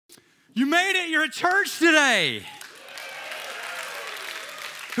You made it. You're at church today.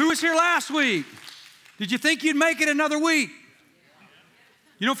 Who was here last week? Did you think you'd make it another week?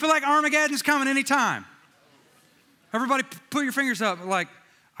 You don't feel like Armageddon's coming anytime? Everybody put your fingers up like,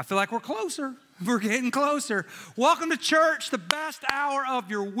 I feel like we're closer. We're getting closer. Welcome to church, the best hour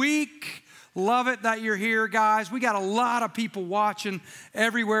of your week. Love it that you're here, guys. We got a lot of people watching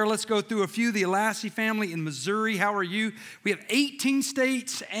everywhere. Let's go through a few. The Alassi family in Missouri, how are you? We have 18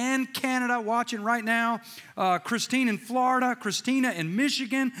 states and Canada watching right now. Christine in Florida, Christina in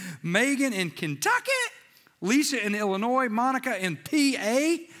Michigan, Megan in Kentucky, Lisa in Illinois, Monica in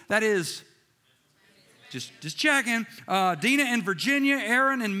PA. That is just checking. Dina in Virginia,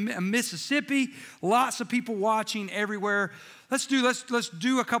 Aaron in Mississippi. Lots of people watching everywhere. Let's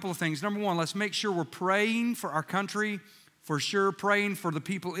do a couple of things. Number one, let's make sure we're praying for our country, for sure, praying for the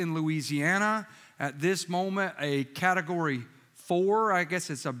people in Louisiana. At this moment, a Category 4, I guess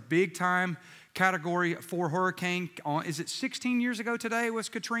it's a big time Category 4 hurricane. Is it 16 years ago today was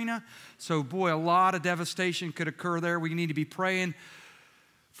Katrina? So boy, a lot of devastation could occur there. We need to be praying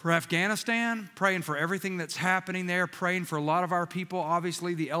for Afghanistan, praying for everything that's happening there, praying for a lot of our people.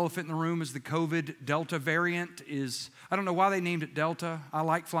 Obviously, the elephant in the room is the COVID Delta variant I don't know why they named it Delta. I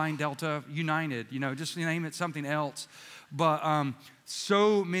like flying Delta, United, just name it something else. But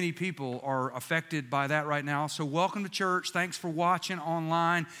so many people are affected by that right now. So welcome to church. Thanks for watching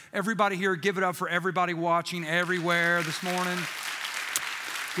online. Everybody here, give it up for everybody watching everywhere this morning.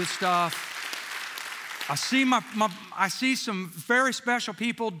 Good stuff. I see some very special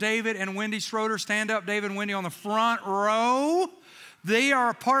people. David and Wendy Schroeder. Stand up, David and Wendy on the front row. They are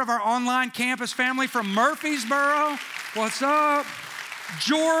a part of our online campus family from Murfreesboro. What's up?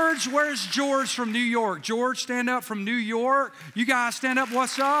 George, where's George from New York? George, stand up from New York. You guys stand up,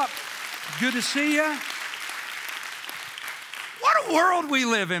 what's up? Good to see you. What a world we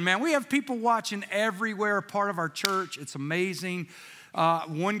live in, man. We have people watching everywhere, part of our church. It's amazing.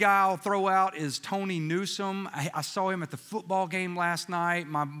 One guy I'll throw out is Tony Newsom. I saw him at the football game last night.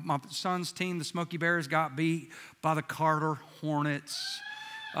 My son's team, the Smoky Bears, got beat by the Carter Hornets.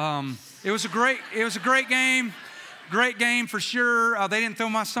 It was a great game. Great game for sure. They didn't throw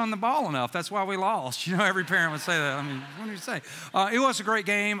my son the ball enough. That's why we lost. Every parent would say that. I mean, what do you say? It was a great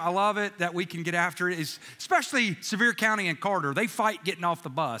game. I love it that we can get after it. Especially Sevier County and Carter. They fight getting off the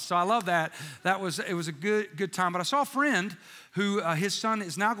bus. So I love that. It was a good time. But I saw a friend who his son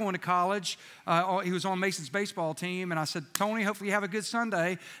is now going to college. He was on Mason's baseball team. And I said, Tony, hopefully you have a good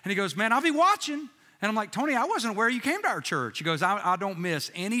Sunday. And he goes, man, I'll be watching. And I'm like, Tony, I wasn't aware you came to our church. He goes, I don't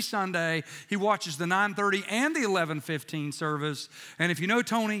miss any Sunday. He watches the 9:30 and the 11:15 service. And if you know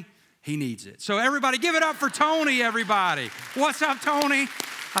Tony, he needs it. So everybody give it up for Tony, everybody. What's up, Tony?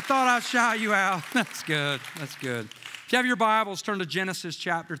 I thought I'd shout you out. That's good. That's good. If you have your Bibles, turn to Genesis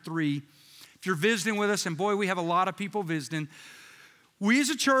chapter 3. If you're visiting with us, and boy, we have a lot of people visiting. We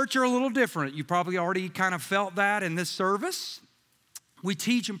as a church are a little different. You probably already kind of felt that in this service. We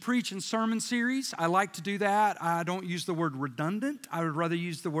teach and preach in sermon series. I like to do that. I don't use the word redundant. I would rather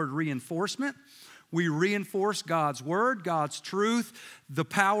use the word reinforcement. We reinforce God's word, God's truth, the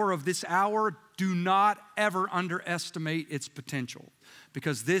power of this hour. Do not ever underestimate its potential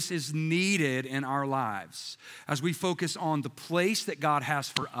because this is needed in our lives. As we focus on the place that God has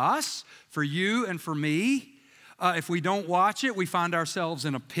for us, for you and for me, if we don't watch it, we find ourselves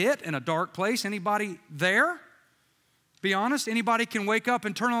in a pit, in a dark place. Anybody there? Be honest, anybody can wake up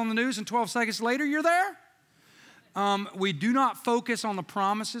and turn on the news and 12 seconds later, you're there? We do not focus on the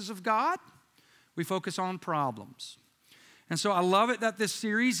promises of God. We focus on problems. And so I love it that this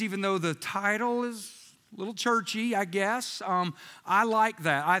series, even though the title is a little churchy, I guess, I like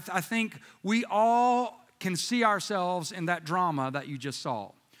that. I think we all can see ourselves in that drama that you just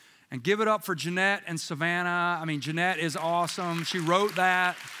saw. And give it up for Jeanette and Savannah. I mean, Jeanette is awesome. She wrote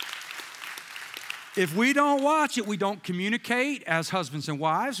that. If we don't watch it, we don't communicate as husbands and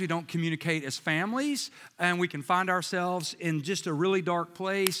wives. We don't communicate as families. And we can find ourselves in just a really dark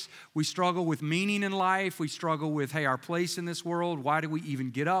place. We struggle with meaning in life. We struggle with, hey, our place in this world. Why do we even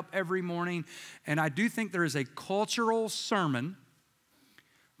get up every morning? And I do think there is a cultural sermon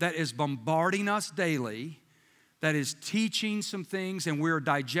that is bombarding us daily, that is teaching some things, and we're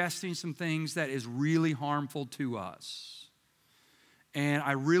digesting some things that is really harmful to us. And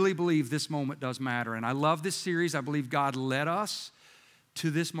I really believe this moment does matter. And I love this series. I believe God led us to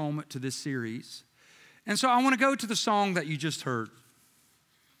this moment, to this series. And so I want to go to the song that you just heard.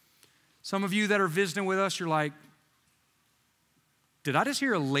 Some of you that are visiting with us, you're like, did I just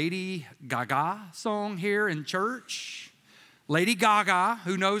hear a Lady Gaga song here in church? Lady Gaga,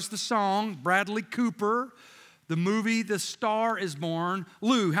 who knows the song, Bradley Cooper, The movie The Star is Born.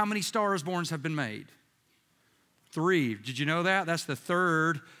 Lou, how many Star is Borns have been made? 3. Did you know that? That's the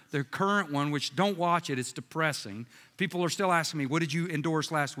 3rd, the current one, which don't watch it. It's depressing. People are still asking me, what did you endorse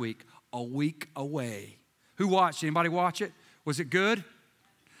last week? A Week Away. Who watched? Anybody watch it? Was it good?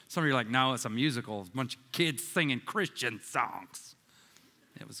 Some of you are like, no, it's a musical. It's a bunch of kids singing Christian songs.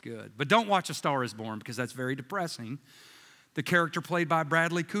 It was good. But don't watch A Star is Born because that's very depressing. The character played by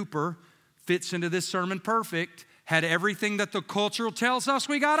Bradley Cooper fits into this sermon perfect. Had everything that the culture tells us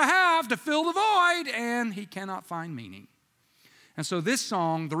we got to have to fill the void, and he cannot find meaning. And so this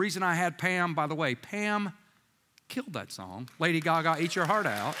song, the reason I had Pam, by the way, Pam killed that song. Lady Gaga, Eat Your Heart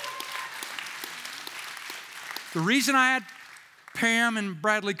Out. The reason I had Pam and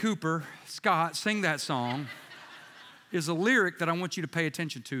Bradley Cooper, Scott, sing that song is a lyric that I want you to pay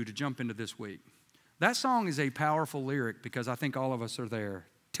attention to jump into this week. That song is a powerful lyric because I think all of us are there.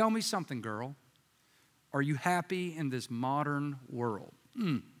 Tell me something, girl. Are you happy in this modern world?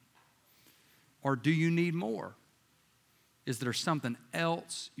 Or do you need more? Is there something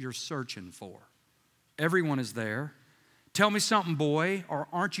else you're searching for? Everyone is there. Tell me something, boy, or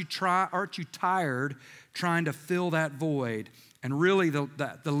aren't you tired trying to fill that void? And really the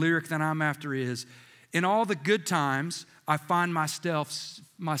lyric that I'm after is, in all the good times, I find myself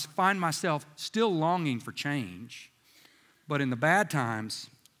still longing for change. But in the bad times,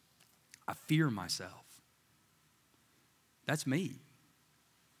 I fear myself. That's me.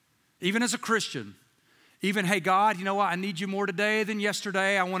 Even as a Christian, even, hey, God, you know what? I need you more today than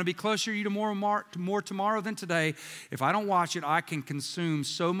yesterday. I want to be closer to you more tomorrow than today. If I don't watch it, I can consume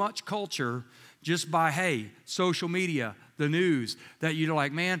so much culture just by, hey, social media, the news, that you're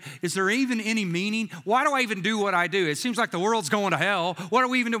like, man, is there even any meaning? Why do I even do what I do? It seems like the world's going to hell. What are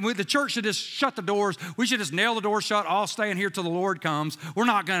we even doing? The church should just shut the doors. We should just nail the door shut. I'll stay in here till the Lord comes. We're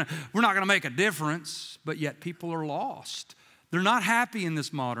not gonna make a difference. But yet people are lost. They're not happy in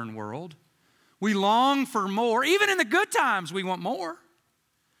this modern world. We long for more. Even in the good times, we want more.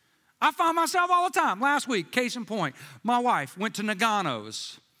 I find myself all the time. Last week, case in point, my wife went to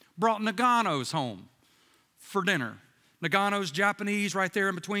Nagano's, brought Nagano's home for dinner. Nagano's Japanese right there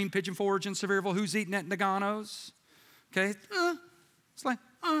in between Pigeon Forge and Sevierville. Who's eating at Nagano's? Okay, it's like,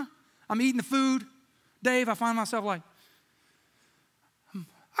 I'm eating the food. Dave, I find myself like,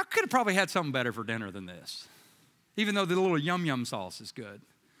 I could have probably had something better for dinner than this. Even though the little yum-yum sauce is good.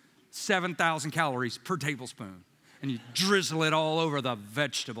 7,000 calories per tablespoon. And you drizzle it all over the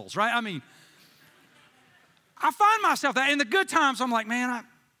vegetables, right? I mean, I find myself that in the good times, I'm like, man, I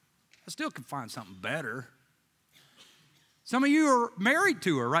still could find something better. Some of you are married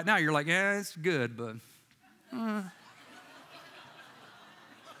to her right now. You're like, yeah, it's good, but...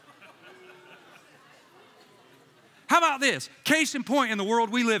 How about this? Case in point in the world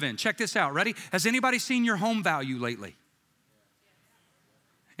we live in. Check this out. Ready? Has anybody seen your home value lately?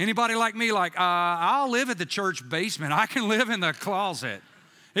 Anybody like me, like, I'll live at the church basement. I can live in the closet.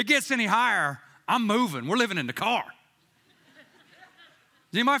 It gets any higher, I'm moving. We're living in the car.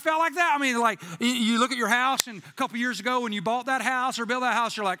 Does anybody feel like that? I mean, like, you look at your house, and a couple years ago when you bought that house or built that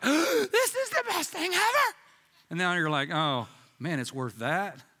house, you're like, oh, this is the best thing ever. And now you're like, oh, man, it's worth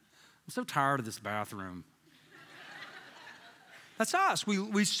that. I'm so tired of this bathroom. That's us.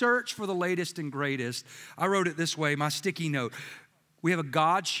 We search for the latest and greatest. I wrote it this way, my sticky note. We have a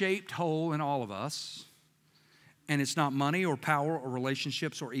God-shaped hole in all of us, and it's not money or power or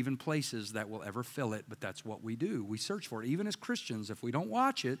relationships or even places that will ever fill it, but that's what we do. We search for it. Even as Christians, if we don't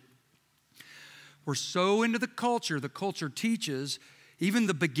watch it, we're so into the culture teaches even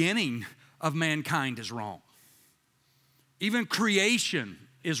the beginning of mankind is wrong. Even creation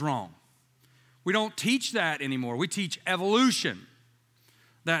is wrong. We don't teach that anymore. We teach evolution,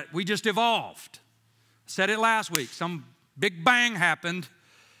 that we just evolved. I said it last week. Some big bang happened.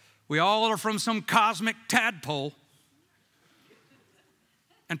 We all are from some cosmic tadpole.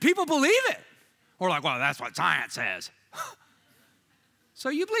 And people believe it. We're like, well, that's what science says. So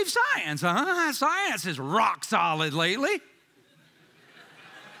you believe science, huh? Science is rock solid lately.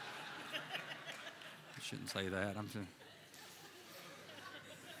 I shouldn't say that.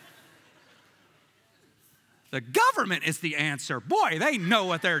 The government is the answer. Boy, they know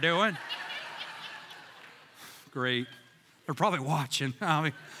what they're doing. Great. They're probably watching. I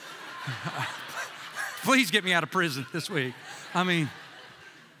mean, please get me out of prison this week. I mean,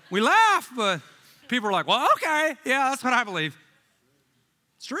 we laugh, but people are like, well, okay, yeah, that's what I believe.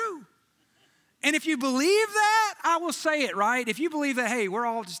 It's true. And if you believe that, I will say it, right? If you believe that, hey, we're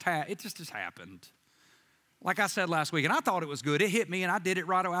all just, it just happened. Like I said last week, and I thought it was good. It hit me, and I did it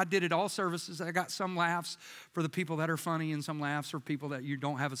right away. I did it all services. I got some laughs for the people that are funny and some laughs for people that you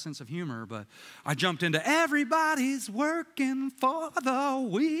don't have a sense of humor. But I jumped into everybody's working for the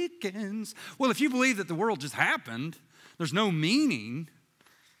weekends. Well, if you believe that the world just happened, there's no meaning,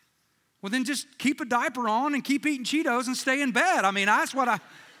 well, then just keep a diaper on and keep eating Cheetos and stay in bed. I mean,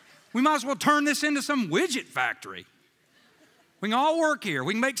 we might as well turn this into some widget factory. We can all work here.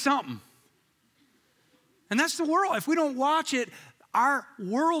 We can make something. And that's the world. If we don't watch it, our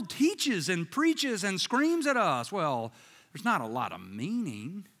world teaches and preaches and screams at us. Well, there's not a lot of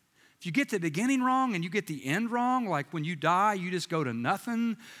meaning. If you get the beginning wrong and you get the end wrong, like when you die, you just go to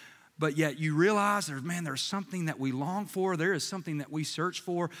nothing. But yet you realize there's something that we long for. There is something that we search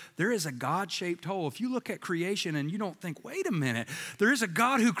for. There is a God-shaped hole. If you look at creation and you don't think, wait a minute, there is a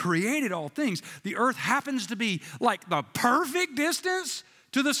God who created all things. The earth happens to be like the perfect distance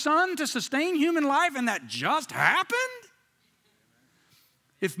to the sun to sustain human life, and that just happened?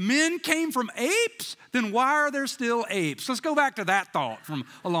 If men came from apes, then why are there still apes? Let's go back to that thought from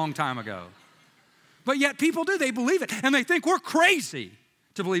a long time ago. But yet people do. They believe it, and they think we're crazy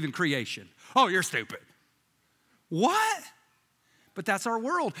to believe in creation. Oh, you're stupid. What? But that's our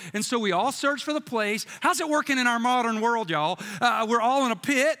world. And so we all search for the place. How's it working in our modern world, y'all? We're all in a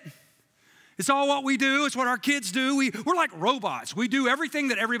pit. It's all what we do. It's what our kids do. We're like robots. We do everything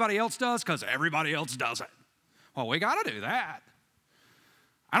that everybody else does because everybody else does it. Well, we got to do that.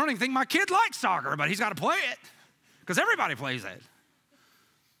 I don't even think my kid likes soccer, but he's got to play it because everybody plays it.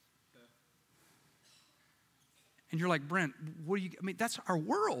 And you're like, Brent, that's our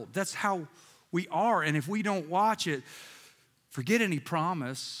world. That's how we are. And if we don't watch it, forget any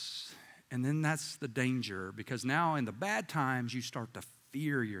promise. And then that's the danger, because now in the bad times, you start to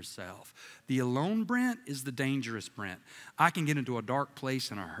fear yourself. The alone Brent is the dangerous Brent. I can get into a dark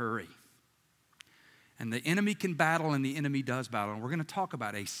place in a hurry. And the enemy can battle, and the enemy does battle. And we're going to talk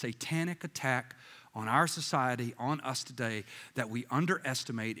about a satanic attack on our society, on us today, that we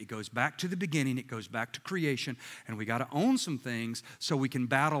underestimate. It goes back to the beginning. It goes back to creation. And we got to own some things so we can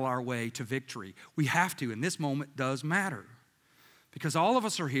battle our way to victory. We have to, and this moment does matter. Because all of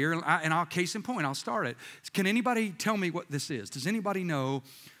us are here, and I'll case in point, I'll start it. Can anybody tell me what this is? Does anybody know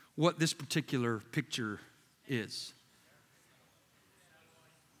what this particular picture is?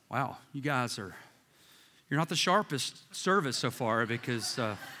 Wow, you guys you're not the sharpest service so far, because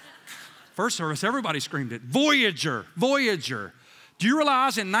first service, everybody screamed it. Voyager, Voyager. Do you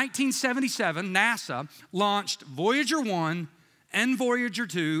realize in 1977, NASA launched Voyager 1 and Voyager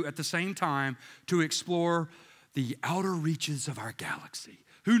 2 at the same time to explore the outer reaches of our galaxy?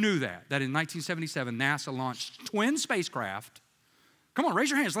 Who knew that? That in 1977, NASA launched twin spacecraft. Come on, raise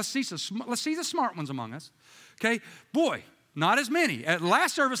your hands. Let's see the smart ones among us. Okay, boy, not as many. At the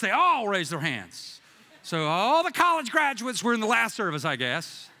last service, they all raised their hands. So all the college graduates were in the last service, I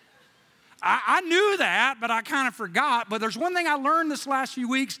guess. I knew that, but I kind of forgot. But there's one thing I learned this last few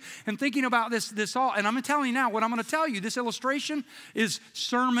weeks and thinking about this all, and I'm going to tell you now what I'm going to tell you. This illustration is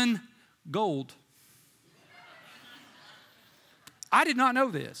sermon gold. I did not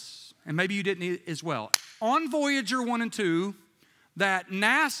know this, and maybe you didn't as well. On Voyager 1 and 2, that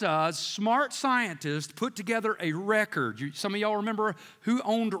NASA's smart scientists put together a record. Some of y'all remember who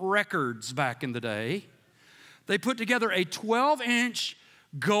owned records back in the day. They put together a 12-inch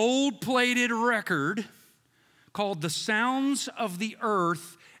gold-plated record called The Sounds of the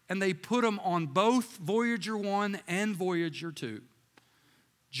Earth, and they put them on both Voyager 1 and Voyager 2.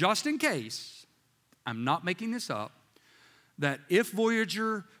 Just in case, I'm not making this up, that if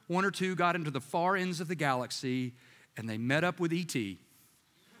Voyager 1 or 2 got into the far ends of the galaxy and they met up with E.T.,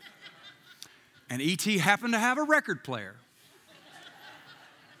 and E.T. happened to have a record player,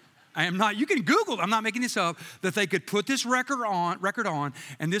 you can Google it, I'm not making this up, that they could put this record on,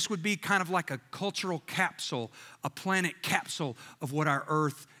 and this would be kind of like a cultural capsule, a planet capsule of what our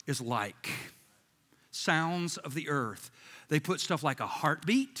Earth is like. Sounds of the Earth. They put stuff like a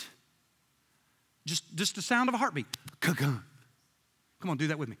heartbeat, just the sound of a heartbeat. Ka-gun. Come on, do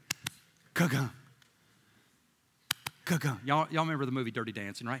that with me. Ka-gun. Ka-gun. Y'all remember the movie Dirty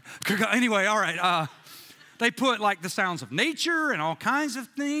Dancing, right? Ka-gun. Anyway, all right. They put like the sounds of nature and all kinds of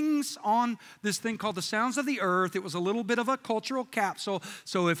things on this thing called the Sounds of the Earth. It was a little bit of a cultural capsule,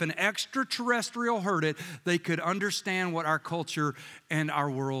 so if an extraterrestrial heard it, they could understand what our culture and our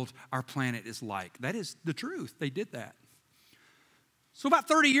world, our planet is like. That is the truth. They did that. So about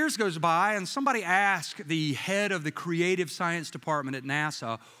 30 years goes by, and somebody asked the head of the creative science department at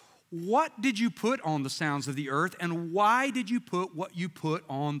NASA, what did you put on the Sounds of the Earth, and why did you put what you put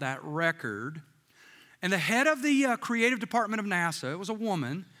on that record? And the head of the creative department of NASA, it was a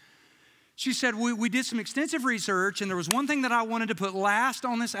woman, She said, we did some extensive research, and there was one thing that I wanted to put last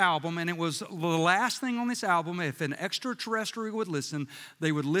on this album, and it was the last thing on this album. If an extraterrestrial would listen,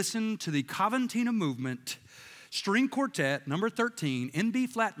 they would listen to the Cavatina Movement String Quartet, number 13, in B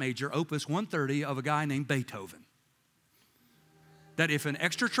flat major, opus 130 of a guy named Beethoven. That if an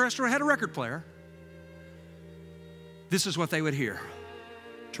extraterrestrial had a record player, this is what they would hear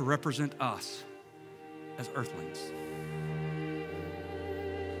to represent us as earthlings.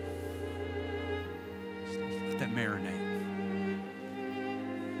 Let that marinate.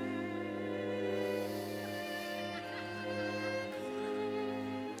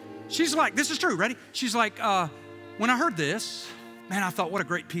 She's like, this is true, ready? She's like, when I heard this, man, I thought, what a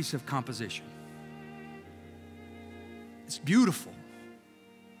great piece of composition. It's beautiful,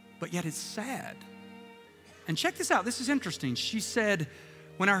 but yet it's sad. And check this out, this is interesting. She said,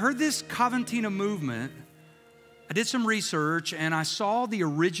 when I heard this Cavatina movement, I did some research and I saw the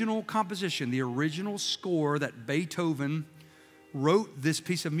original composition, the original score that Beethoven wrote this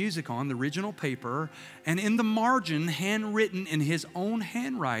piece of music on, the original paper, and in the margin, handwritten in his own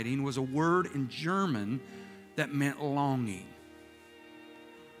handwriting, was a word in German that meant longing.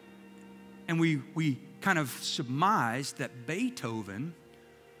 And we kind of surmised that Beethoven,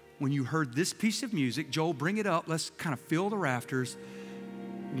 when you heard this piece of music, Joel, bring it up, let's kind of fill the rafters,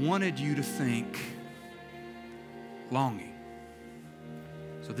 wanted you to think longing.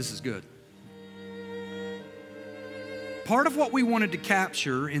 So this is good. Part of what we wanted to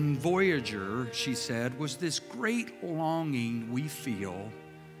capture in Voyager, she said, was this great longing we feel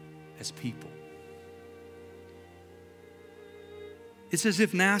as people. It's as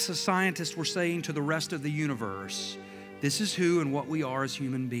if NASA scientists were saying to the rest of the universe, this is who and what we are as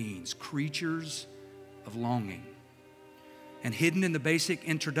human beings, creatures of longing. And hidden in the basic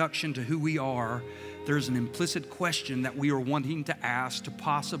introduction to who we are, there's an implicit question that we are wanting to ask to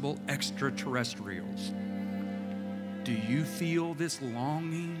possible extraterrestrials. Do you feel this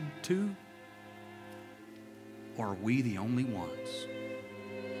longing too? Or are we the only ones?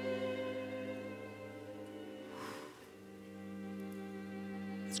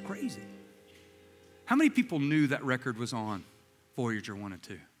 It's crazy. How many people knew that record was on Voyager 1 and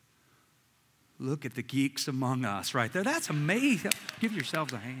 2? Look at the geeks among us right there. That's amazing. Give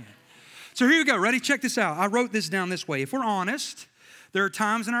yourselves a hand. So here you go. Ready? Check this out. I wrote this down this way. If we're honest, there are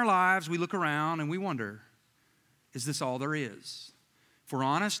times in our lives we look around and we wonder, is this all there is? If we're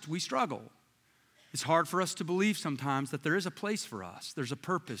honest, we struggle. It's hard for us to believe sometimes that there is a place for us. There's a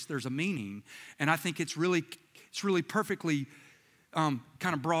purpose. There's a meaning. And I think it's really perfectly kind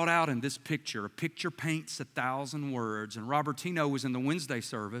of brought out in this picture. A picture paints 1,000 words. And Robertino was in the Wednesday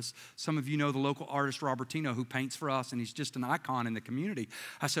service. Some of you know the local artist Robertino who paints for us, and he's just an icon in the community.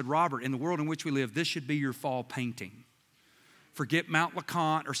 I said, Robert, in the world in which we live, this should be your fall painting. Forget Mount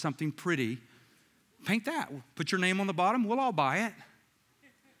LeConte or something pretty. Paint that. Put your name on the bottom. We'll all buy it.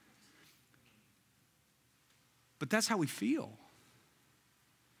 But that's how we feel.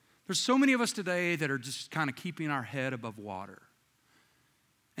 There's so many of us today that are just kind of keeping our head above water.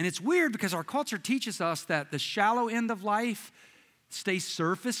 And it's weird because our culture teaches us that the shallow end of life, stay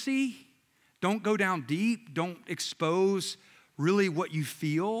surfacey, don't go down deep, don't expose really what you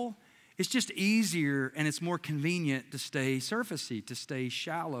feel. It's just easier and it's more convenient to stay surfacey, to stay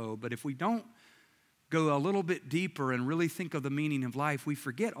shallow. But if we don't go a little bit deeper and really think of the meaning of life, we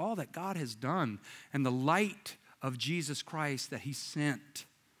forget all that God has done and the light of Jesus Christ that He sent.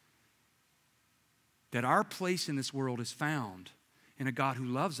 That our place in this world is found in a God who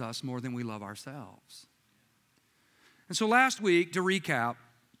loves us more than we love ourselves. And so last week, to recap,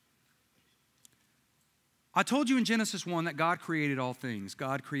 I told you in Genesis 1 that God created all things.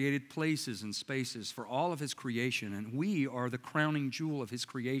 God created places and spaces for all of His creation, and we are the crowning jewel of His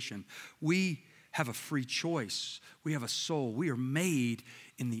creation. We have a free choice. We have a soul. We are made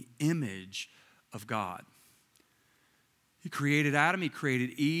in the image of God. He created Adam, He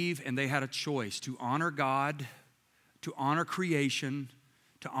created Eve, and they had a choice to honor God, to honor creation,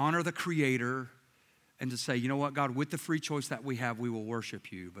 to honor the Creator, and to say, you know what, God, with the free choice that we have, we will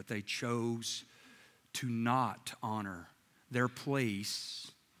worship You. But they chose to not honor their place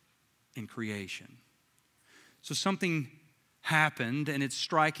in creation. So something happened, and it's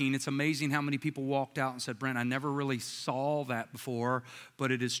striking. It's amazing how many people walked out and said, Brent, I never really saw that before,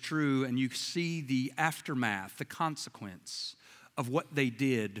 but it is true. And you see the aftermath, the consequence of what they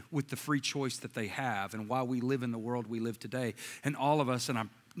did with the free choice that they have and why we live in the world we live today. And all of us, and I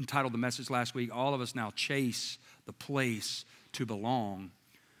entitled the message last week, all of us now chase the place to belong.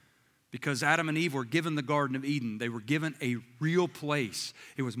 Because Adam and Eve were given the Garden of Eden. They were given a real place.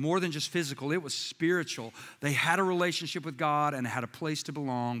 It was more than just physical. It was spiritual. They had a relationship with God and had a place to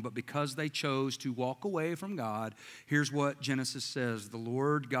belong. But because they chose to walk away from God, here's what Genesis says. The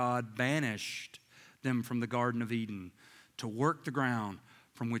Lord God banished them from the Garden of Eden to work the ground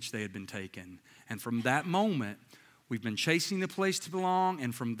from which they had been taken. And from that moment, we've been chasing the place to belong.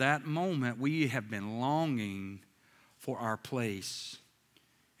 And from that moment, we have been longing for our place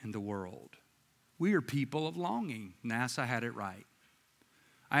in the world. We are people of longing. NASA had it right.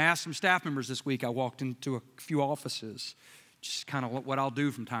 I asked some staff members this week. I walked into a few offices, just kind of what I'll do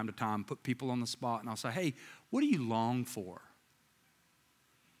from time to time, put people on the spot, and I'll say, hey, what do you long for?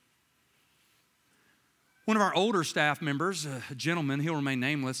 One of our older staff members, a gentleman, he'll remain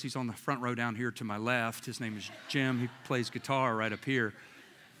nameless. He's on the front row down here to my left. His name is Jim. He plays guitar right up here.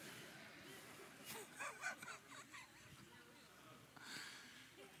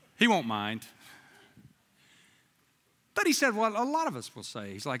 He won't mind. But he said, well, a lot of us will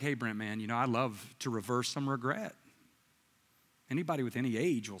say, he's like, hey, Brent, man, I love to reverse some regret. Anybody with any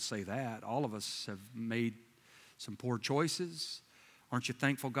age will say that. All of us have made some poor choices. Aren't you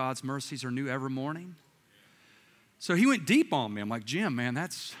thankful God's mercies are new every morning? So he went deep on me. I'm like, Jim, man,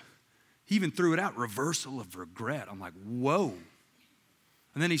 he even threw it out, reversal of regret. I'm like, whoa.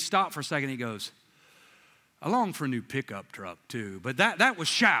 And then he stopped for a second. He goes, I long for a new pickup truck too, but that was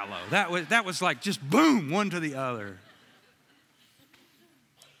shallow. That was like just boom, one to the other.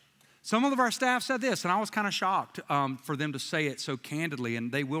 Some of our staff said this, and I was kind of shocked for them to say it so candidly,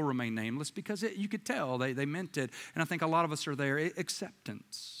 and they will remain nameless because you could tell they meant it, and I think a lot of us are there.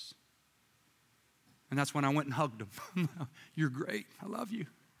 Acceptance. And that's when I went and hugged them. You're great. I love you.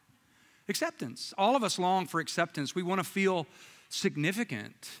 Acceptance. All of us long for acceptance. We want to feel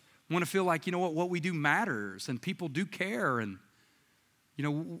significant. Want to feel like, what we do matters and people do care. And,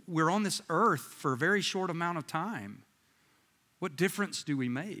 we're on this earth for a very short amount of time. What difference do we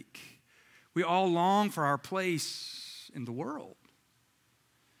make? We all long for our place in the world.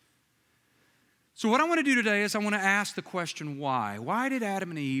 So what I want to do today is I want to ask the question, why? Why did Adam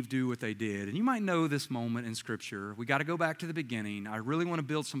and Eve do what they did? And you might know this moment in Scripture. We got to go back to the beginning. I really want to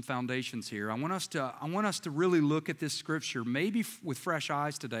build some foundations here. I want us to really look at this Scripture maybe with fresh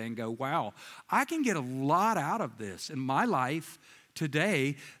eyes today and go, wow, I can get a lot out of this in my life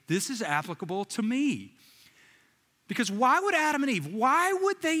today. This is applicable to me. Because why would Adam and Eve, why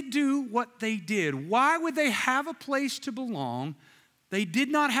would they do what they did? Why would they have a place to belong? They did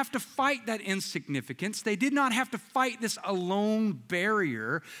not have to fight that insignificance. They did not have to fight this alone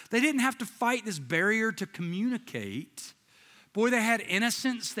barrier. They didn't have to fight this barrier to communicate. Boy, they had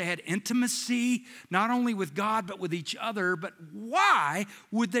innocence. They had intimacy, not only with God, but with each other. But why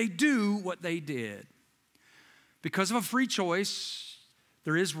would they do what they did? Because of a free choice.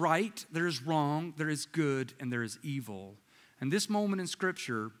 There is right, there is wrong, there is good, and there is evil. And this moment in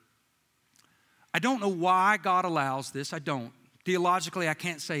Scripture, I don't know why God allows this. I don't. Theologically, I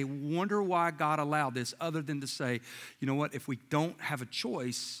can't say, wonder why God allowed this, other than to say, you know what, if we don't have a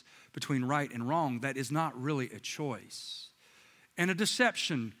choice between right and wrong, that is not really a choice. And a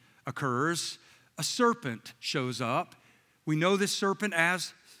deception occurs. A serpent shows up. We know this serpent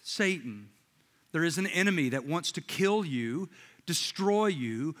as Satan. There is an enemy that wants to kill you, destroy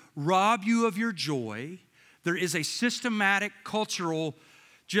you, rob you of your joy. There is a systematic, cultural,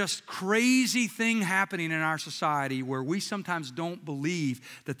 just crazy thing happening in our society where we sometimes don't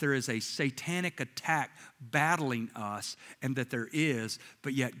believe that there is a satanic attack battling us, and that there is,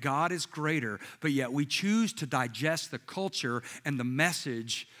 but yet God is greater, but yet we choose to digest the culture and the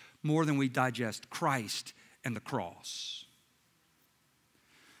message more than we digest Christ and the cross.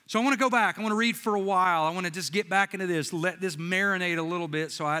 So I want to go back. I want to read for a while. I want to just get back into this, let this marinate a little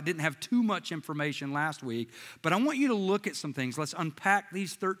bit, so I didn't have too much information last week. But I want you to look at some things. Let's unpack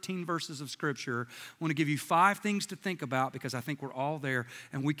these 13 verses of Scripture. I want to give you 5 things to think about, because I think we're all there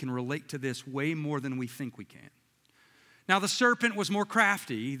and we can relate to this way more than we think we can. Now, the serpent was more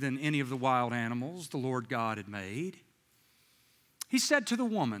crafty than any of the wild animals the Lord God had made. He said to the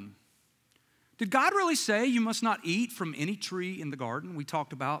woman, did God really say you must not eat from any tree in the garden? We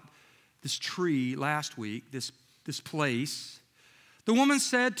talked about this tree last week, this place. The woman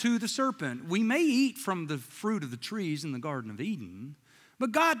said to the serpent, we may eat from the fruit of the trees in the Garden of Eden,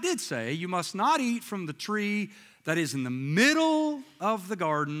 but God did say you must not eat from the tree that is in the middle of the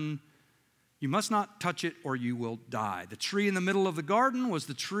garden. You must not touch it or you will die. The tree in the middle of the garden was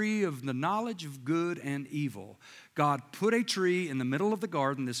the tree of the knowledge of good and evil. God put a tree in the middle of the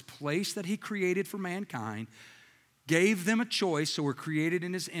garden, this place that he created for mankind, gave them a choice, so we're created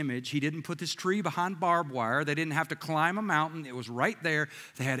in his image. He didn't put this tree behind barbed wire. They didn't have to climb a mountain. It was right there.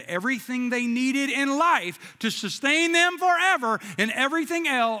 They had everything they needed in life to sustain them forever and everything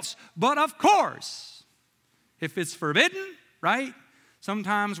else. But of course, if it's forbidden, right?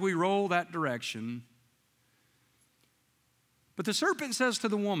 Sometimes we roll that direction. But the serpent says to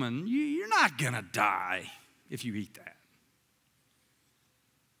the woman, you're not going to die if you eat that.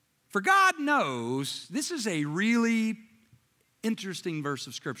 For God knows, this is a really interesting verse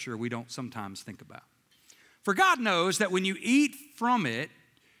of Scripture we don't sometimes think about. For God knows that when you eat from it,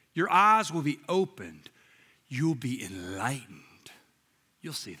 your eyes will be opened. You'll be enlightened.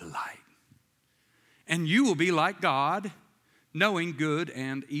 You'll see the light. And you will be like God, knowing good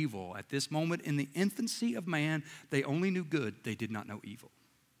and evil. At this moment in the infancy of man, they only knew good. They did not know evil.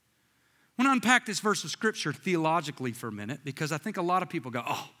 I want to unpack this verse of Scripture theologically for a minute, because I think a lot of people go,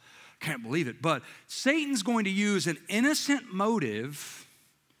 oh, can't believe it. But Satan's going to use an innocent motive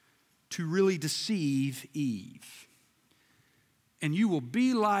to really deceive Eve. And you will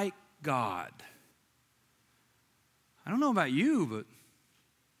be like God. I don't know about you, but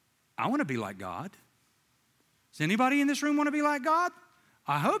I want to be like God. Does anybody in this room want to be like God?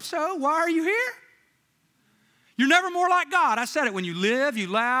 I hope so. Why are you here? You're never more like God. I said it. When you live, you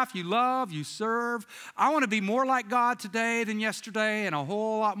laugh, you love, you serve. I want to be more like God today than yesterday, and a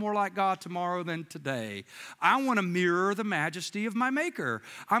whole lot more like God tomorrow than today. I want to mirror the majesty of my Maker.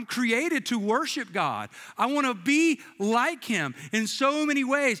 I'm created to worship God. I want to be like Him in so many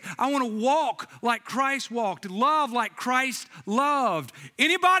ways. I want to walk like Christ walked, love like Christ loved.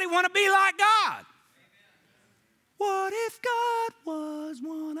 Anybody want to be like God? What if God was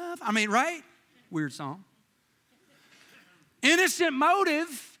one of... right? Weird song. Innocent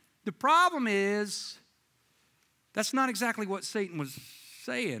motive. The problem is, that's not exactly what Satan was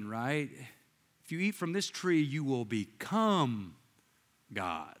saying, right? If you eat from this tree, you will become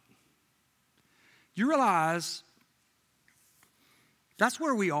God. You realize that's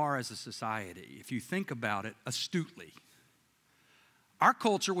where we are as a society, if you think about it astutely. Our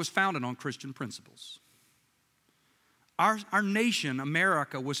culture was founded on Christian principles. Our nation,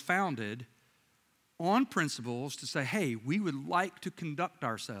 America, was founded on principles to say, hey, we would like to conduct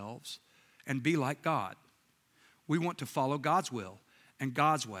ourselves and be like God. We want to follow God's will and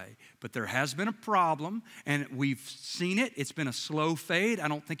God's way. But there has been a problem, and we've seen it. It's been a slow fade. I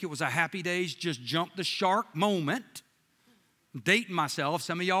don't think it was a happy days, just jump the shark moment. I'm dating myself.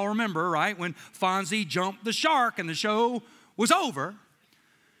 Some of y'all remember, right, when Fonzie jumped the shark and the show was over.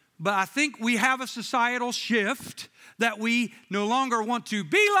 But I think we have a societal shift that we no longer want to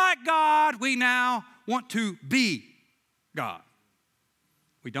be like God. We now want to be God.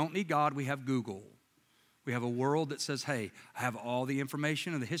 We don't need God. We have Google. We have a world that says, hey, I have all the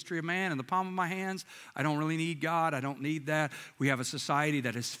information and the history of man in the palm of my hands. I don't really need God. I don't need that. We have a society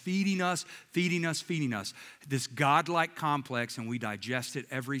that is feeding us this godlike complex, and we digest it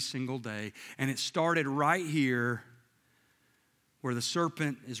every single day. And it started right here, where the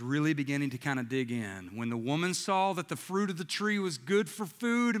serpent is really beginning to kind of dig in. When the woman saw that the fruit of the tree was good for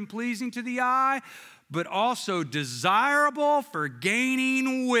food and pleasing to the eye, but also desirable for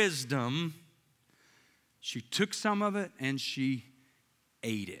gaining wisdom, she took some of it and she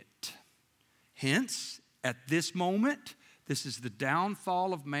ate it. Hence, at this moment, this is the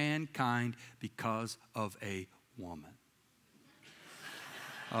downfall of mankind because of a woman.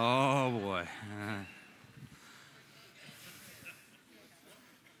 Oh, boy.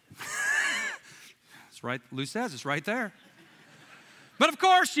 It's right, Lou says it's right there. But of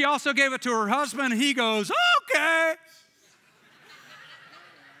course, she also gave it to her husband. He goes, okay.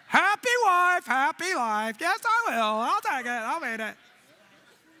 Happy wife, happy life. Yes, I will. I'll take it. I'll eat it.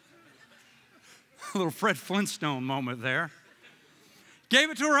 A little Fred Flintstone moment there. Gave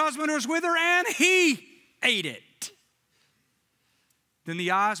it to her husband who was with her, and he ate it. Then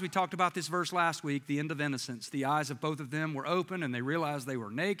the eyes, we talked about this verse last week, the end of innocence. The eyes of both of them were open, and they realized they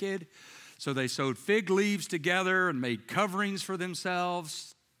were naked. So they sewed fig leaves together and made coverings for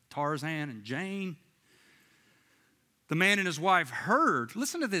themselves, Tarzan and Jane. The man and his wife heard,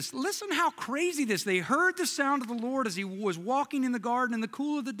 listen to this, listen how crazy this, they heard the sound of the Lord as he was walking in the garden in the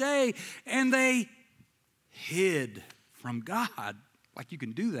cool of the day, and they hid from God, like you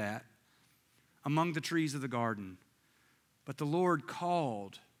can do that, among the trees of the garden. But the Lord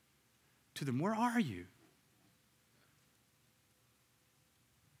called to them, where are you?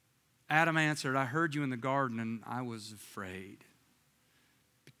 Adam answered, I heard you in the garden, and I was afraid.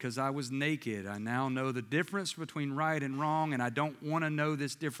 Because I was naked. I now know the difference between right and wrong, and I don't want to know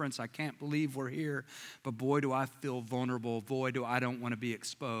this difference. I can't believe we're here. But boy, do I feel vulnerable. Boy, do I don't want to be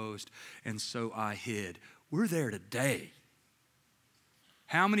exposed. And so I hid. We're there today.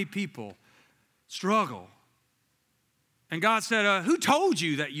 How many people struggle? And God said, who told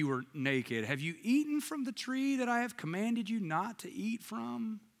you that you were naked? Have you eaten from the tree that I have commanded you not to eat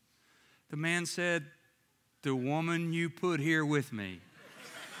from? The man said, the woman you put here with me.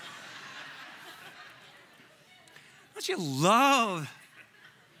 Don't you love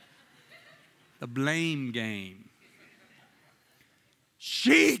the blame game?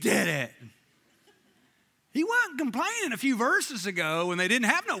 She did it. He wasn't complaining a few verses ago when they didn't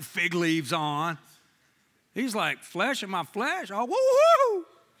have no fig leaves on. He's like, flesh of my flesh. Oh, woo-hoo.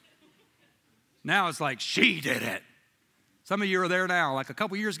 Now it's like, she did it. Some of you are there now. Like a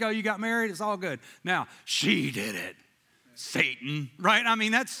couple years ago, you got married. It's all good. Now, she did it. Satan, right? I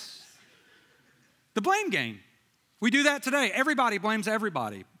mean, that's the blame game. We do that today. Everybody blames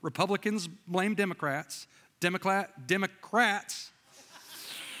everybody. Republicans blame Democrats. Democrats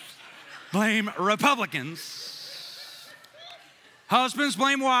blame Republicans. Husbands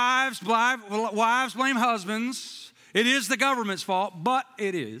blame wives. Wives blame husbands. It is the government's fault, but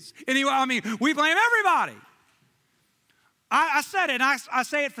it is. Anyway, I mean, we blame everybody. I said it, and I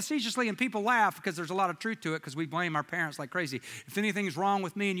say it facetiously, and people laugh because there's a lot of truth to it because we blame our parents like crazy. If anything's wrong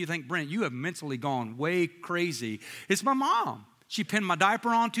with me and you think, Brent, you have mentally gone way crazy, it's my mom. She pinned my diaper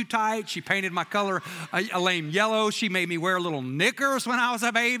on too tight. She painted my color a lame yellow. She made me wear little knickers when I was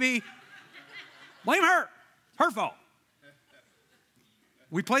a baby. Blame her. Her fault.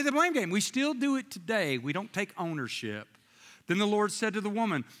 We play the blame game. We still do it today. We don't take ownership. Then the Lord said to the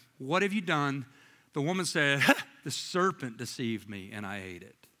woman, what have you done? The woman said, the serpent deceived me and I ate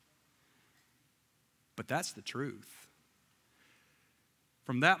it. But that's the truth.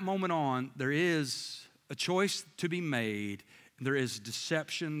 From that moment on, there is a choice to be made. There is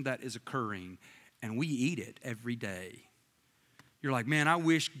deception that is occurring, and we eat it every day. You're like, man, I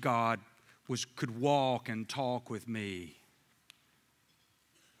wish God could walk and talk with me.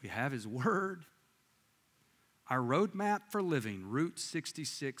 We have His Word. Our roadmap for living, Route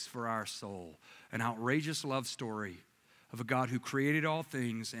 66 for our soul. An outrageous love story of a God who created all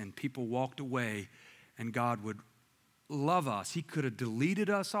things and people walked away and God would love us. He could have deleted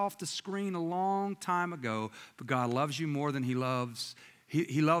us off the screen a long time ago, but God loves you more than He loves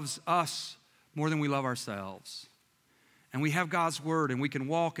us more than we love ourselves. And we have God's Word, and we can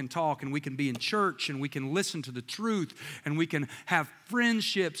walk and talk, and we can be in church, and we can listen to the truth, and we can have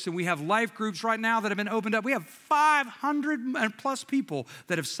friendships, and we have life groups right now that have been opened up. We have 500 and plus people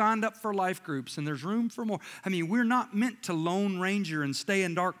that have signed up for life groups, and there's room for more. I mean, we're not meant to lone ranger and stay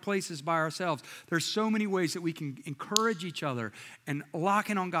in dark places by ourselves. There's so many ways that we can encourage each other and lock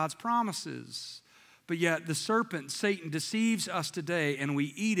in on God's promises. But yet the serpent, Satan, deceives us today, and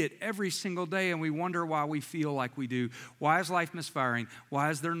we eat it every single day, and we wonder why we feel like we do. Why is life misfiring? Why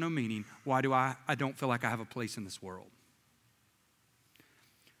is there no meaning? Why do I don't feel like I have a place in this world?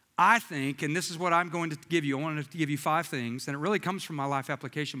 I think, and this is what I'm going to give you, I wanted to give you 5 things, and it really comes from my Life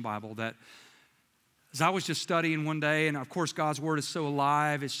Application Bible, that as I was just studying one day, and of course God's Word is so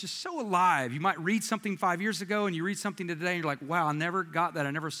alive, it's just so alive. You might read something 5 years ago, and you read something today, and you're like, wow, I never got that,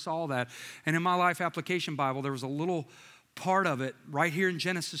 I never saw that. And in my Life Application Bible, there was a little part of it right here in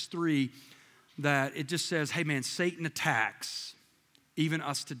Genesis 3 that it just says, hey man, Satan attacks even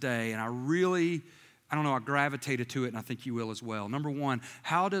us today. And I gravitated to it, and I think you will as well. Number 1,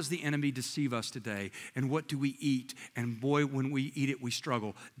 how does the enemy deceive us today? And what do we eat? And boy, when we eat it, we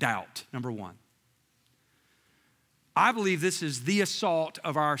struggle. Doubt, number 1. I believe this is the assault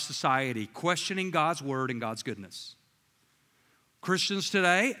of our society, questioning God's Word and God's goodness. Christians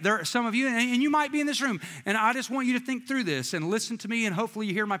today, there are some of you, and you might be in this room, and I just want you to think through this and listen to me, and hopefully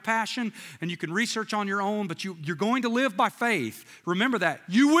you hear my passion, and you can research on your own, but you're going to live by faith. Remember that.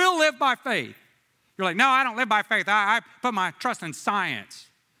 You will live by faith. You're like, no, I don't live by faith. I put my trust in science.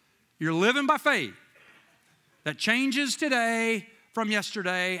 You're living by faith. That changes today from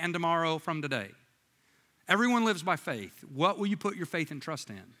yesterday and tomorrow from today. Everyone lives by faith. What will you put your faith and trust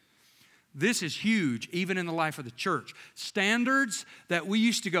in? This is huge, even in the life of the church. Standards that we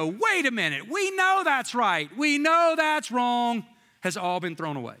used to go, wait a minute, we know that's right, we know that's wrong, has all been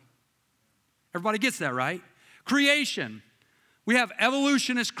thrown away. Everybody gets that, right? Creation. We have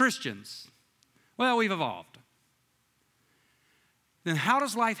evolutionist Christians. Well, we've evolved. Then how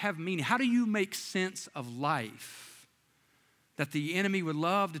does life have meaning? How do you make sense of life? That the enemy would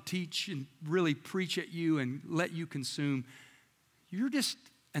love to teach and really preach at you and let you consume. You're just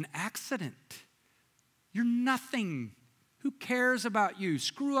an accident. You're nothing. Who cares about you?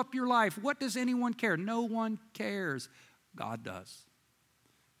 Screw up your life. What does anyone care? No one cares. God does.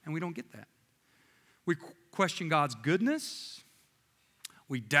 And we don't get that. We question God's goodness.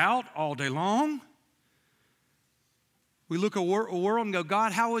 We doubt all day long. We look at a world and go,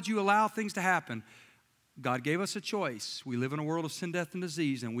 God, how would you allow things to happen? God gave us a choice. We live in a world of sin, death, and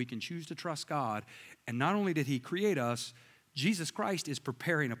disease, and we can choose to trust God. And not only did he create us, Jesus Christ is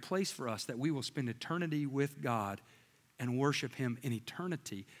preparing a place for us that we will spend eternity with God and worship him in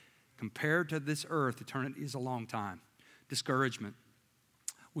eternity. Compared to this earth, eternity is a long time. Discouragement.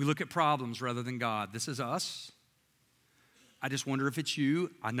 We look at problems rather than God. This is us. I just wonder if it's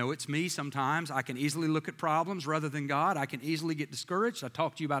you. I know it's me sometimes. I can easily look at problems rather than God. I can easily get discouraged. I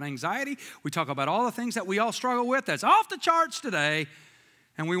talked to you about anxiety. We talk about all the things that we all struggle with that's off the charts today.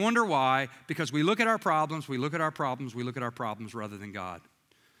 And we wonder why. Because we look at our problems, we look at our problems, we look at our problems rather than God.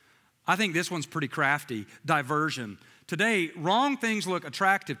 I think this one's pretty crafty. Diversion. Today, wrong things look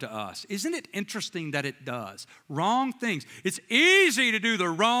attractive to us. Isn't it interesting that it does? Wrong things. It's easy to do the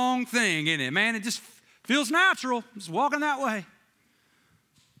wrong thing, isn't it? Man, it just feels natural. Just walking that way.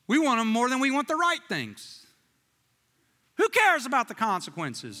 We want them more than we want the right things. Who cares about the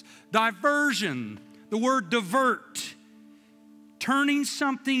consequences? Diversion. The word divert. Turning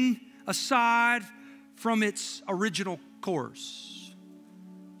something aside from its original course.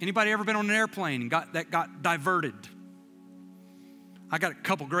 Anybody ever been on an airplane and got diverted? I got a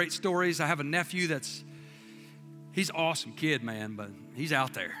couple great stories. I have a nephew he's an awesome kid, man, but he's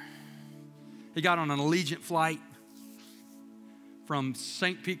out there. He got on an Allegiant flight from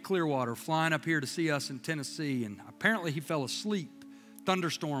St. Pete, Clearwater, flying up here to see us in Tennessee, and apparently he fell asleep.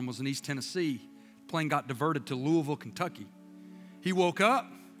 Thunderstorm was in East Tennessee. Plane got diverted to Louisville, Kentucky. He woke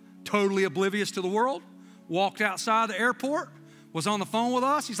up, totally oblivious to the world, walked outside the airport, was on the phone with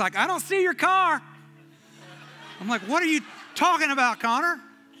us. He's like, I don't see your car. I'm like, what are you talking about, Connor?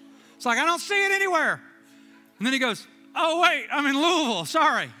 It's like, I don't see it anywhere. And then he goes, oh, wait, I'm in Louisville,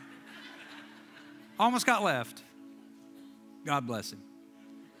 sorry. Almost got left. God bless him.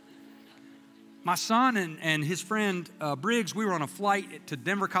 My son and his friend Briggs, we were on a flight to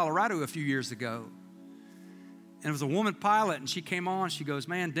Denver, Colorado a few years ago. And it was a woman pilot, and she came on. She goes,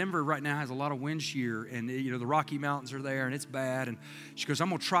 man, Denver right now has a lot of wind shear, and the Rocky Mountains are there, and it's bad. And she goes, I'm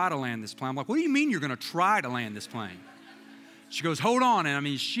going to try to land this plane. I'm like, what do you mean you're going to try to land this plane? She goes, hold on.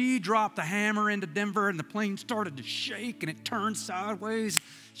 And she dropped the hammer into Denver, and the plane started to shake, and it turned sideways.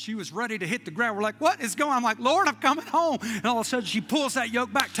 She was ready to hit the ground. We're like, what is going on? I'm like, Lord, I'm coming home. And all of a sudden, she pulls that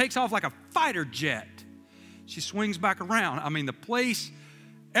yoke back, takes off like a fighter jet. She swings back around. The place,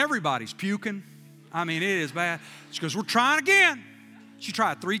 everybody's puking. It is bad. She goes, we're trying again. She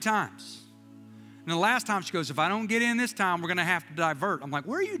tried 3 times. And the last time she goes, if I don't get in this time, we're going to have to divert. I'm like,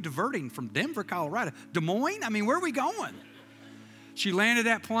 where are you diverting from? Denver, Colorado? Des Moines? Where are we going? She landed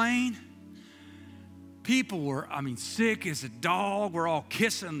that plane. People were, sick as a dog. We're all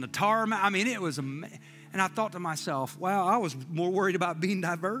kissing the tarmac. It was amazing. And I thought to myself, wow, I was more worried about being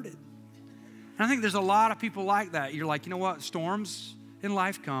diverted. And I think there's a lot of people like that. You're like, you know what? Storms in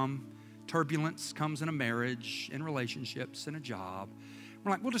life come. Turbulence comes in a marriage, in relationships, in a job.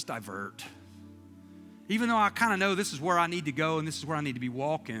 We're like, we'll just divert. Even though I kind of know this is where I need to go and this is where I need to be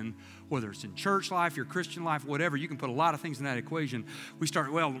walking, whether it's in church life, your Christian life, whatever, you can put a lot of things in that equation. We start,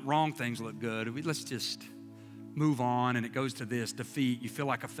 wrong things look good. Let's just move on, and it goes to this, defeat. You feel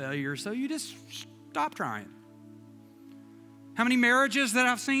like a failure, so you just stop trying. How many marriages that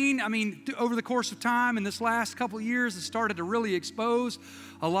I've seen, over the course of time in this last couple of years, it started to really expose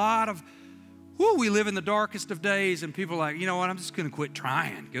a lot of, we live in the darkest of days, and people are like, you know what, I'm just going to quit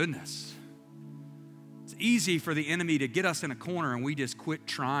trying. Goodness. It's easy for the enemy to get us in a corner, and we just quit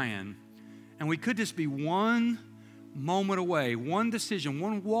trying. And we could just be one moment away, one decision,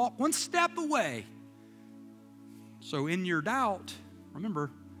 one walk, one step away. So in your doubt, remember,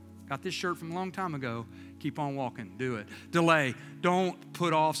 got this shirt from a long time ago, keep on walking, do it. Delay, don't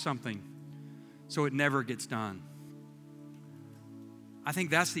put off something so it never gets done. I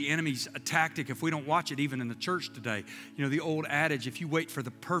think that's the enemy's tactic if we don't watch it even in the church today. The old adage, if you wait for the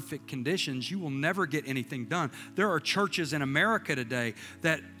perfect conditions, you will never get anything done. There are churches in America today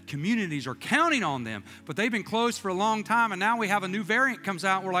that communities are counting on them, but they've been closed for a long time, and now we have a new variant comes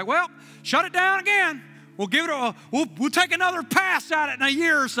out, and we're like, well, shut it down again. We'll give it we'll take another pass at it in a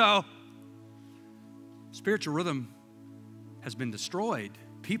year or so. Spiritual rhythm has been destroyed.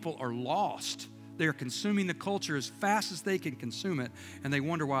 People are lost. They are consuming the culture as fast as they can consume it, and they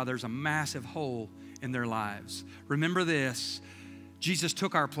wonder why there's a massive hole in their lives. Remember this, Jesus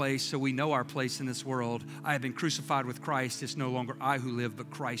took our place, so we know our place in this world. I have been crucified with Christ. It's no longer I who live, but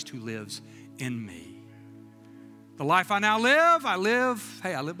Christ who lives in me. The life I now live, I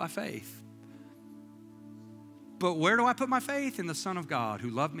live by faith. But where do I put my faith? In the Son of God who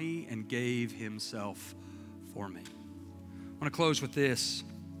loved me and gave himself for me. I want to close with this.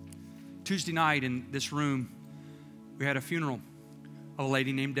 Tuesday night in this room, We had a funeral of a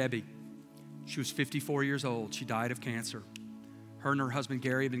lady named Debbie. She was 54 years old. She died of cancer. Her and her husband,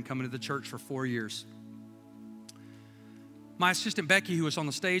 Gary, had been coming to the church for 4 years. My assistant, Becky, who was on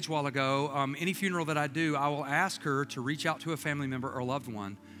the stage a while ago, any funeral that I do, I will ask her to reach out to a family member or a loved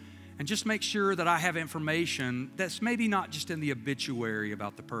one and just make sure that I have information that's maybe not just in the obituary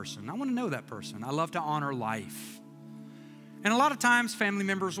about the person. I want to know that person. I love to honor life. And a lot of times, family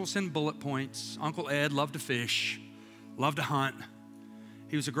members will send bullet points. Uncle Ed loved to fish, loved to hunt.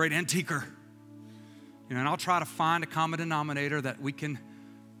 He was a great antiquer. And I'll try to find a common denominator that we can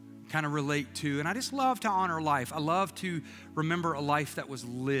kind of relate to. And I just love to honor life. I love to remember a life that was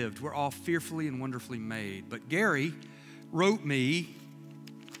lived. We're all fearfully and wonderfully made. But Gary wrote me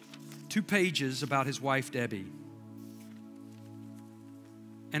 2 pages about his wife, Debbie.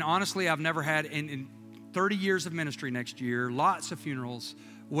 And honestly, I've never had, in 30 years of ministry next year, lots of funerals,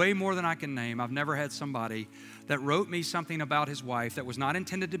 way more than I can name. I've never had somebody that wrote me something about his wife that was not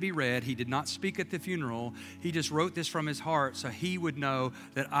intended to be read. He did not speak at the funeral. He just wrote this from his heart so he would know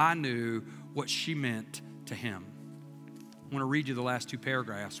that I knew what she meant to him. I want to read you the last 2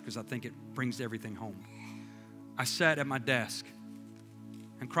 paragraphs because I think it brings everything home. I sat at my desk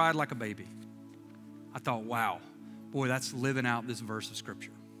and cried like a baby. I thought, wow, boy, that's living out this verse of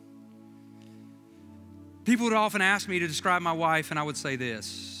Scripture. People would often ask me to describe my wife, and I would say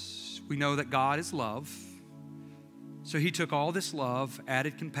this: we know that God is love. So he took all this love,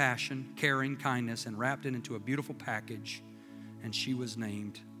 added compassion, caring, kindness, and wrapped it into a beautiful package, and she was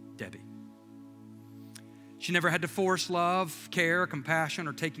named Debbie. She never had to force love, care, compassion,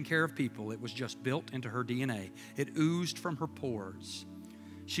 or taking care of people. It was just built into her DNA. It oozed from her pores.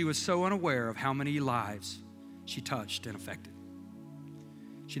 She was so unaware of how many lives she touched and affected.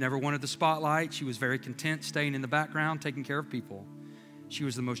 She never wanted the spotlight. She was very content staying in the background, taking care of people. She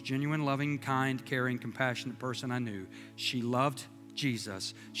was the most genuine, loving, kind, caring, compassionate person I knew. She loved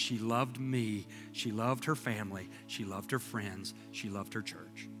Jesus. She loved me. She loved her family. She loved her friends. She loved her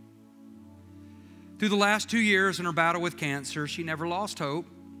church. Through the last 2 years in her battle with cancer, she never lost hope.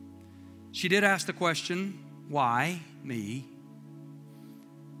 She did ask the question, why me?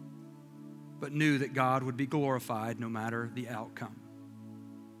 But knew that God would be glorified no matter the outcome.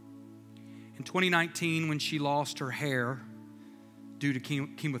 In 2019, when she lost her hair due to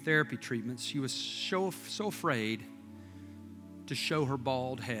chemotherapy treatments, she was so afraid to show her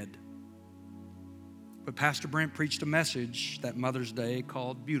bald head. But Pastor Brent preached a message that Mother's Day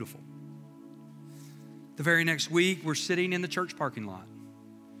called Beautiful. The very next week, we're sitting in the church parking lot.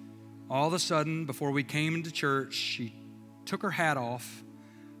 All of a sudden, before we came into church, she took her hat off,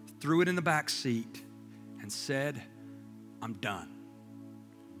 threw it in the back seat, and said, "I'm done."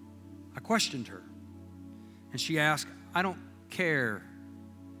 I questioned her, and she asked, "I don't care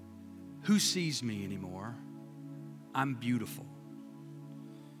who sees me anymore. I'm beautiful."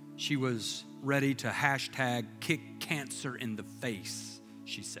 She was ready to hashtag kick cancer in the face,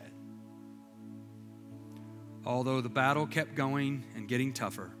 she said. Although the battle kept going and getting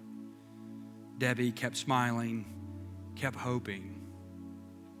tougher, Debbie kept smiling, kept hoping,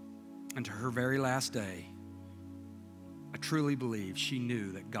 and to her very last day, I truly believe she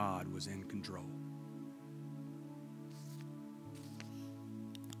knew that God was in control.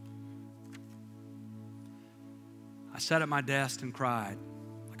 I sat at my desk and cried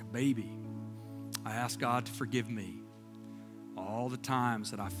like a baby. I asked God to forgive me all the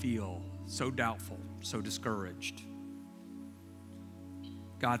times that I feel so doubtful, so discouraged.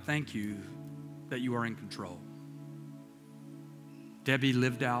 God, thank you that you are in control. Debbie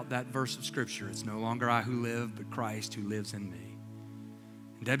lived out that verse of Scripture. It's no longer I who live, but Christ who lives in me.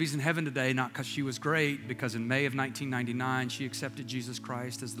 And Debbie's in heaven today, not because she was great, because in May of 1999, she accepted Jesus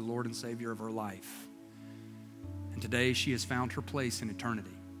Christ as the Lord and Savior of her life. And today, she has found her place in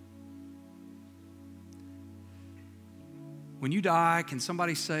eternity. When you die, can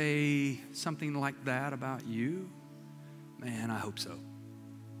somebody say something like that about you? Man, I hope so.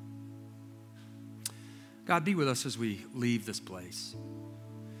 God, be with us as we leave this place.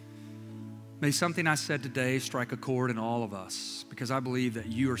 May something I said today strike a chord in all of us, because I believe that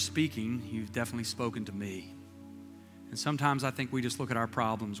you are speaking. You've definitely spoken to me. And sometimes I think we just look at our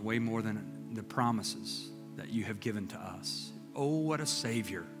problems way more than the promises that you have given to us. Oh, what a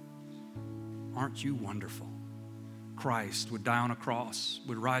Savior. Aren't you wonderful? Christ would die on a cross,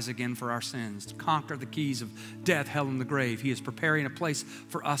 would rise again for our sins, to conquer the keys of death, hell, and the grave. He is preparing a place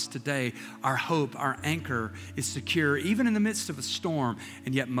for us today. Our hope, our anchor is secure, even in the midst of a storm.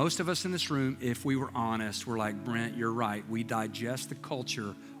 And yet most of us in this room, if we were honest, we're like, Brent, you're right. We digest the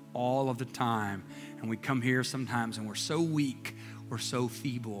culture all of the time. And we come here sometimes and we're so weak. We're so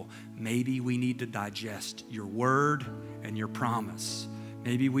feeble. Maybe we need to digest your word and your promise.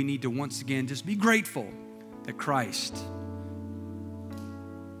 Maybe we need to once again just be grateful that Christ,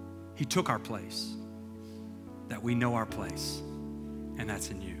 he took our place, that we know our place, and that's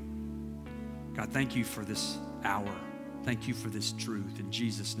in you. God, thank you for this hour. Thank you for this truth. In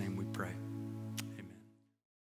Jesus' name we pray.